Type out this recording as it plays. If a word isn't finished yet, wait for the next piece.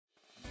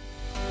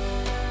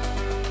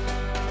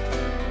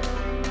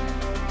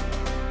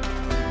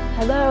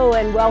Hello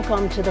and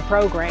welcome to the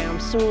program,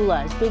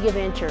 Sula's Big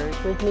Adventures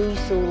with me,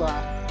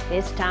 Sula.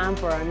 It's time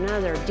for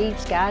another Deep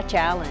Sky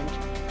Challenge,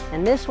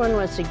 and this one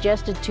was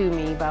suggested to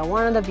me by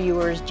one of the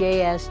viewers,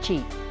 JS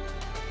Cheap.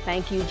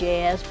 Thank you,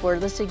 JS, for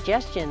the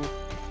suggestion.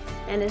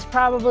 And it's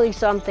probably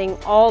something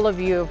all of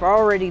you have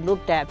already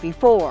looked at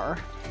before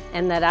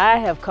and that I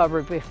have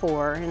covered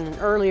before in an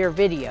earlier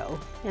video,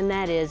 and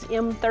that is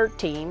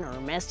M13 or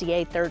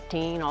Messier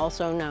 13,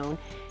 also known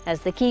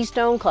as the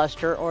Keystone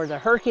Cluster or the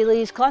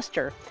Hercules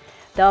Cluster,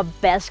 the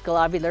best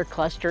globular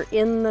cluster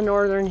in the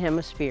Northern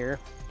Hemisphere.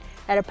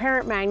 At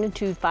apparent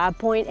magnitude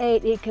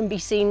 5.8, it can be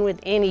seen with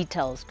any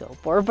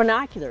telescope or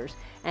binoculars,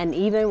 and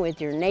even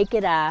with your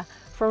naked eye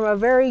from a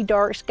very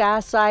dark sky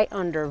site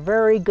under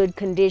very good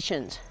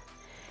conditions.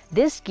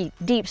 This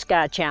Deep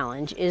Sky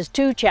Challenge is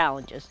two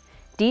challenges.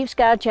 Deep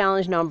Sky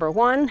Challenge number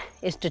 1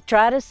 is to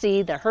try to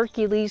see the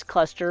Hercules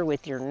Cluster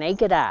with your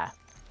naked eye.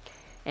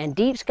 And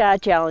Deep Sky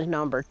Challenge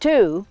number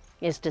 2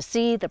 is to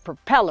see the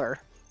propeller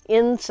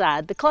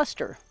inside the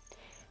cluster.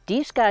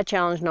 Deep Sky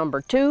Challenge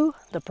number 2,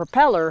 the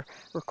propeller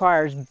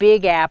requires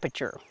big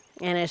aperture,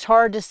 and it's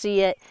hard to see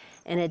it,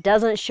 and it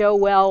doesn't show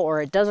well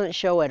or it doesn't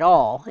show at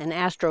all in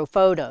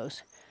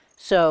astrophotos.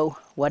 So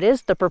what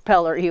is the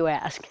propeller, you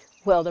ask?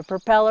 Well, the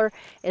propeller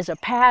is a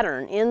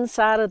pattern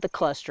inside of the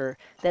cluster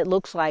that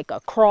looks like a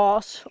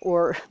cross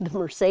or the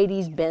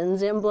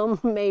Mercedes-Benz emblem,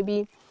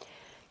 maybe.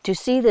 To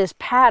see this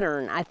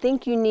pattern, I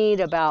think you need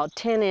about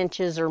 10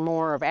 inches or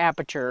more of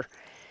aperture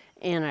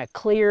in a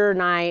clear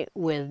night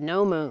with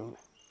no moon.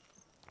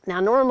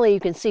 Now, normally you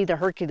can see the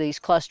Hercules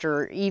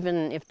Cluster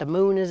even if the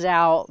moon is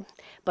out,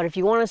 but if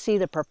you want to see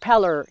the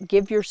propeller,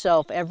 give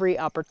yourself every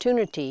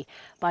opportunity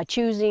by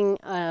choosing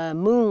a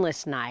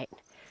moonless night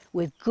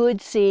with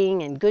good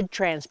seeing and good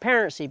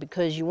transparency,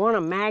 because you want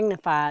to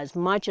magnify as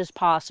much as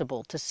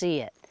possible to see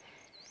it.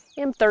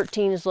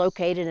 M13 is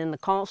located in the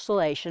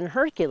constellation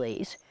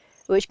Hercules,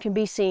 which can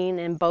be seen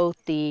in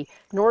both the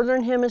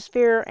Northern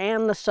Hemisphere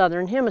and the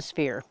Southern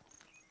Hemisphere.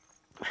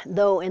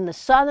 Though in the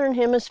Southern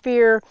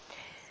Hemisphere,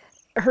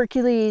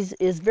 Hercules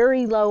is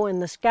very low in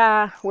the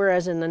sky,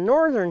 whereas in the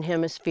Northern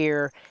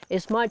Hemisphere,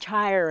 it's much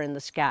higher in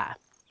the sky.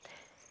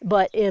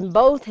 But in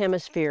both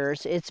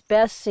hemispheres, it's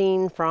best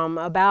seen from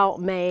about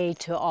May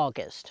to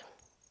August.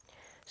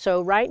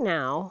 So right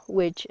now,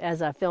 which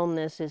as I film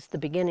this is the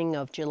beginning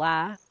of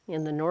July,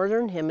 in the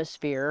Northern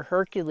Hemisphere,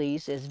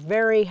 Hercules is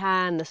very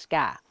high in the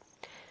sky.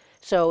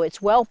 So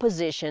it's well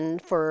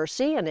positioned for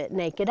seeing it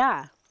naked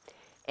eye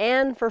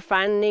and for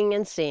finding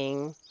and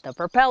seeing the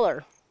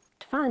propeller.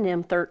 To find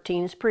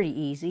M13 is pretty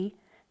easy.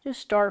 Just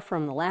start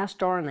from the last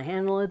star in the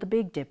handle of the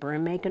Big Dipper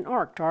and make an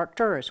arc to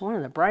Arcturus, one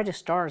of the brightest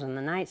stars in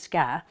the night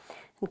sky,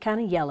 and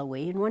kind of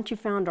yellowy. And once you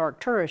found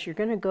Arcturus, you're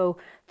going to go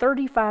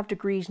 35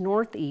 degrees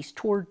northeast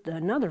toward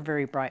another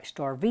very bright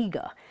star,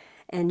 Vega,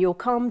 and you'll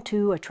come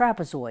to a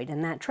trapezoid,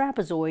 and that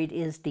trapezoid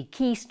is the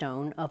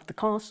keystone of the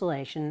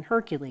constellation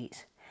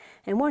Hercules.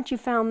 And once you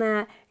found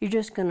that, you're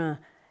just going to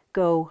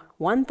go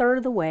 1/3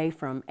 of the way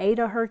from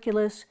Eta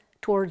Herculis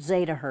towards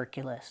Zeta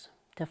Herculis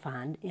to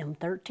find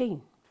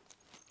M13.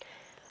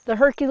 The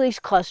Hercules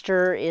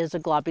Cluster is a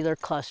globular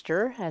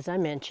cluster, as I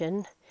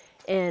mentioned,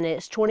 and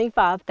it's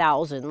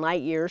 25,000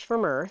 light years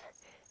from Earth,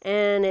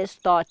 and it's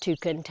thought to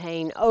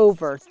contain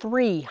over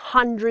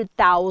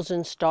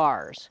 300,000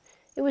 stars.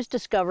 It was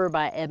discovered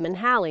by Edmund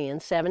Halley in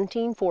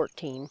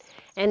 1714,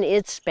 and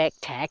it's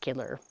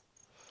spectacular.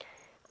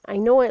 I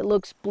know it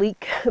looks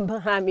bleak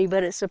behind me,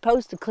 but it's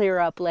supposed to clear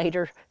up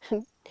later.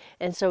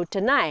 And so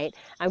tonight,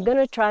 I'm going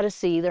to try to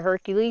see the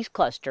Hercules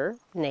Cluster,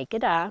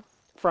 naked eye,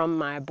 from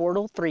my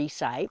Bortle 3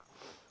 site.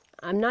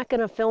 I'm not going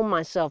to film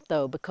myself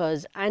though,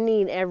 because I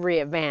need every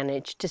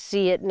advantage to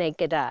see it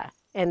naked eye.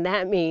 And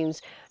that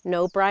means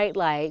no bright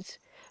lights,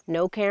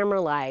 no camera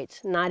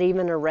lights, not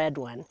even a red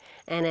one,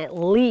 and at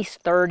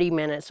least 30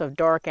 minutes of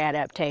dark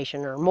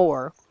adaptation or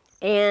more,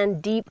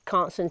 and deep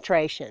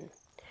concentration.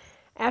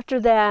 After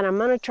that, I'm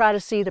going to try to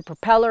see the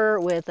propeller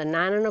with a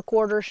 9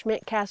 1/4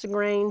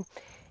 Schmidt-Cassegrain,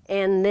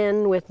 and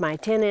then with my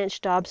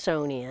 10-inch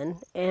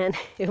Dobsonian, and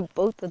if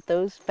both of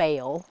those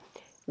fail,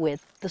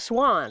 with the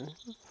Swan,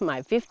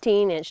 my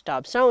 15-inch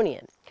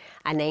Dobsonian.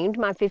 I named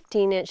my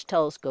 15-inch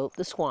telescope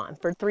the Swan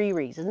for 3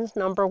 reasons.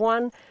 Number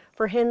 1,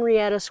 for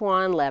Henrietta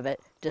Swan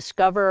Leavitt,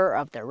 discoverer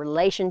of the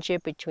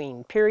relationship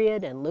between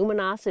period and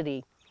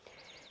luminosity.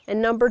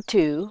 And number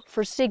 2,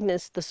 for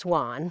Cygnus the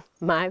Swan,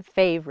 my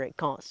favorite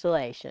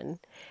constellation.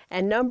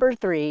 And number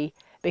 3,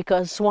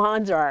 because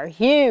swans are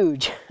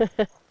huge.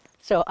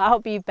 So I'll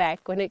be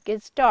back when it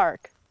gets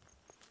dark.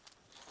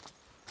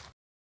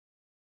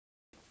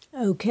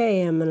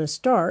 Okay, I'm going to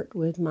start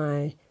with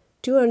my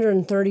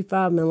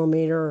 235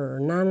 millimeter or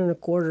 9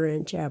 1/4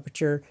 inch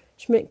aperture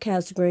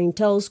Schmidt-Cassegrain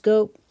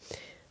telescope.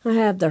 I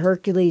have the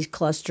Hercules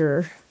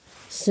Cluster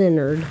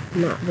centered,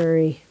 not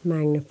very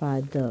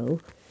magnified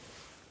though,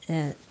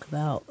 at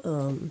about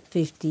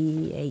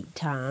 58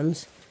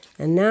 times.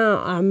 And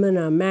now I'm going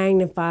to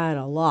magnify it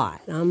a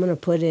lot. I'm going to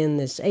put in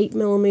this 8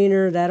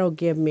 millimeter. That'll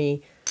give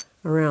me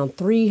around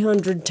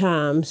 300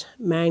 times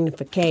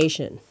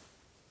magnification.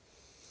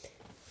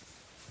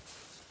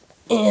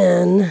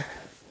 And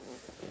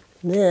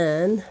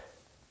then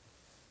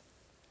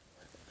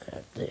I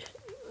have to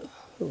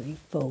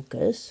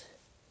refocus.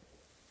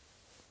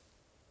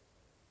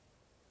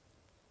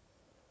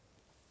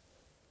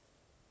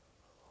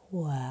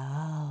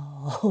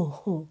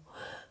 Wow,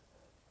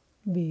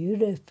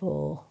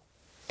 beautiful.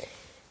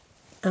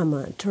 I'm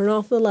going to turn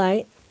off the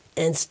light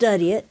and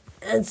study it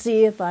and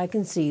see if I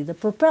can see the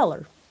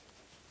propeller.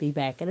 Be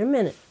back in a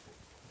minute.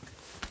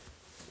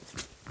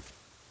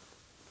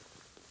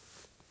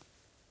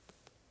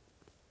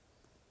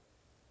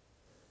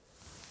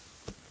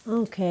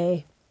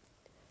 Okay.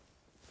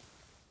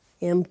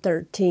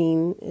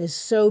 M13 is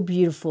so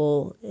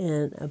beautiful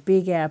and a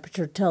big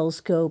aperture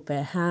telescope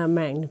at high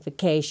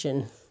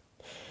magnification.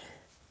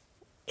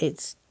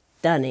 It's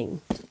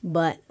stunning,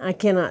 but I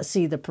cannot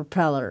see the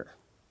propeller.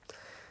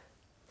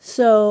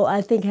 So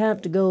I think I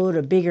have to go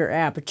to bigger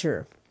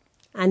aperture.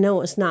 I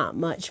know it's not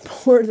much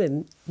more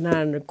than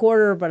 9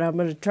 1/4, but I'm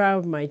going to try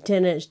with my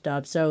 10-inch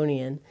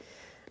Dobsonian.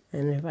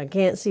 And if I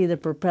can't see the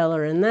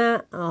propeller in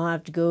that, I'll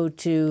have to go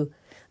to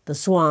the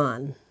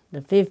Swan,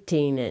 the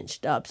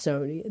 15-inch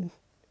Dobsonian.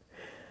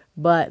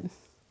 But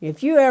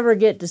if you ever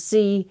get to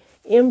see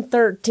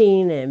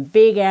M13 in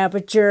big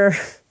aperture,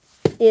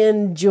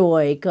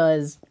 enjoy,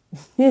 because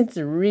it's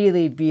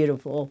really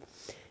beautiful.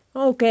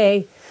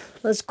 Okay,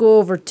 let's go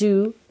over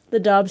to the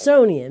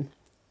Dobsonian.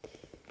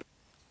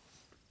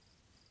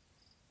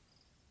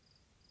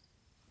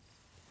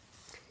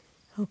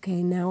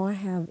 Okay, now I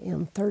have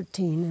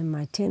M13 in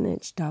my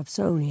 10-inch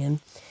Dobsonian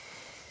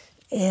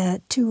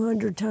at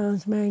 200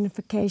 times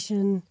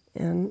magnification,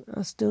 and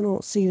I still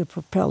don't see the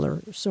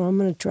propeller. So I'm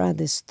going to try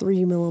this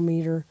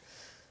 3mm.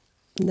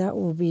 That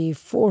will be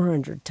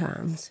 400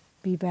 times.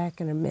 Be back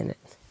in a minute.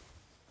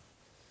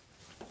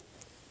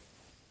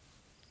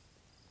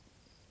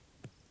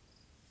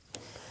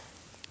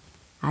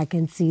 I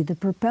can see the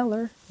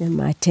propeller in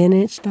my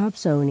 10-inch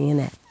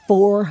Dobsonian at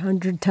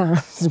 400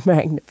 times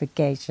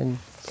magnification.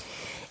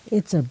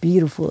 It's a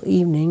beautiful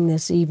evening.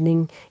 This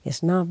evening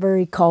it's not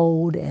very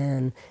cold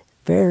and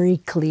very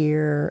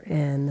clear,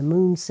 and the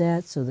moon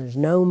set, so there's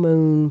no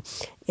moon,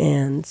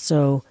 and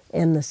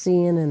the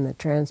seeing and the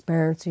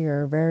transparency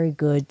are very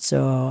good,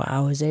 so I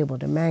was able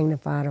to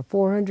magnify to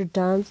 400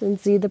 times and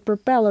see the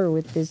propeller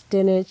with this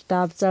 10-inch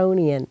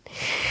Dobsonian.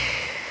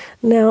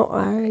 Now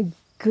I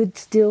could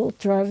still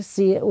try to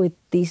see it with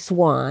the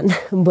Swan,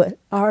 but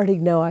I already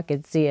know I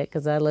could see it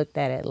because I looked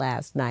at it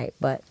last night,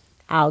 but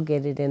I'll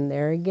get it in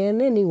there again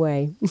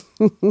anyway.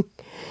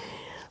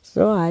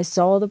 So I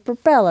saw the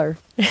propeller.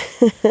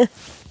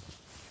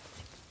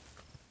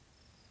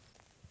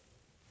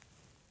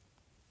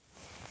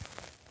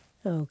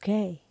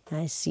 Okay,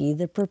 I see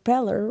the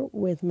propeller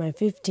with my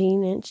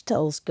 15-inch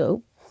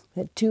telescope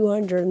at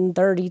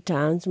 230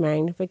 times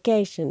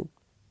magnification.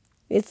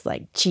 It's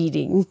like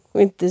cheating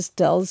with this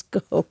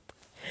telescope.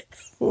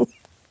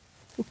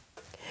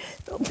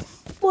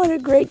 What a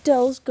great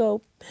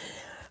telescope.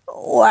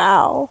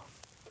 Wow.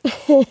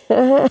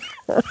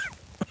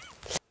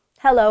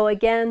 Hello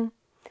again.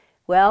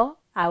 Well,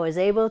 I was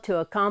able to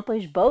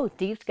accomplish both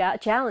deep sky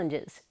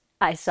challenges.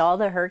 I saw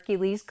the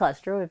Hercules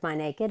Cluster with my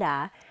naked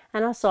eye,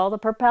 and I saw the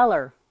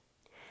propeller.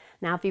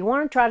 Now, if you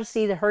want to try to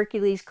see the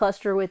Hercules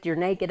Cluster with your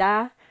naked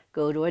eye,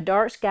 go to a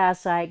dark sky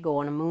site, go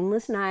on a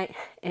moonless night,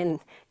 and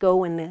go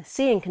when the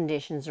seeing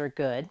conditions are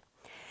good.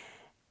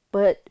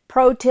 But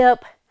pro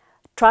tip,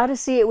 try to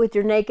see it with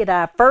your naked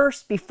eye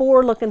first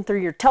before looking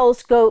through your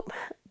telescope,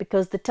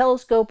 because the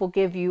telescope will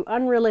give you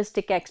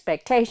unrealistic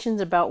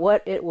expectations about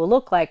what it will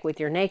look like with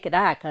your naked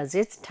eye, because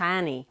it's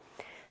tiny.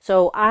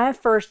 So I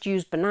first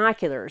used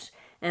binoculars,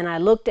 and I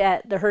looked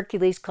at the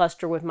Hercules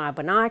Cluster with my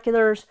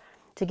binoculars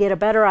to get a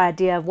better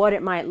idea of what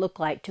it might look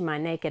like to my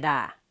naked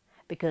eye,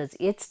 because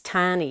it's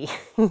tiny.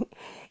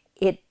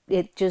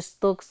 It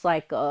just looks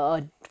like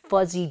a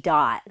fuzzy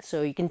dot,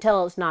 so you can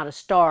tell it's not a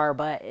star,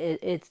 but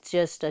it's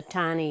just a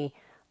tiny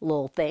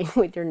little thing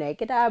with your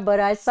naked eye. But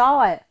I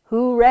saw it.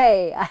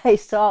 Hooray! I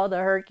saw the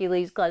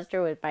Hercules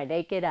Cluster with my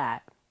naked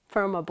eye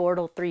from a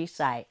Bortle 3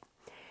 site.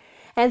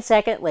 And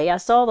secondly, I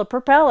saw the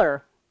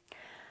propeller.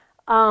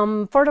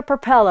 For the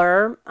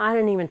propeller, I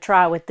didn't even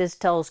try with this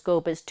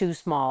telescope. It's too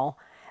small.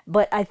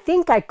 But I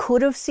think I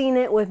could have seen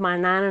it with my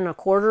 9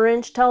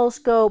 1/4-inch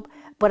telescope,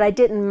 but I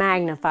didn't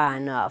magnify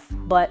enough.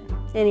 But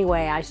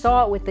anyway, I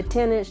saw it with the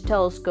 10-inch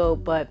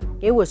telescope, but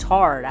it was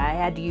hard. I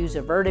had to use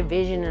averted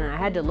vision, and I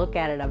had to look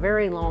at it a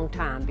very long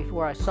time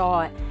before I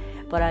saw it.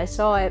 But I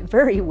saw it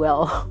very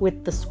well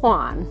with the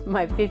Swan,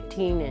 my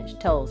 15-inch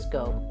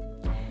telescope.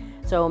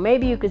 So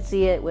maybe you could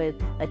see it with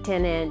a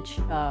 10-inch,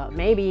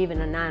 maybe even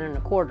a 9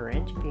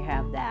 1/4-inch if you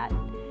have that.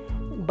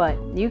 But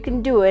you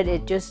can do it.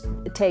 It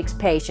takes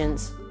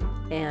patience,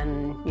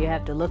 and you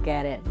have to look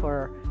at it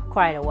for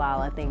quite a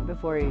while, I think,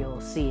 before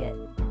you'll see it.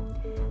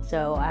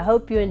 So I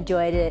hope you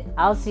enjoyed it.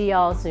 I'll see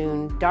y'all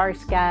soon. Dark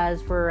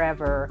skies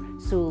forever.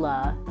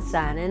 Sula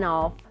signing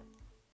off.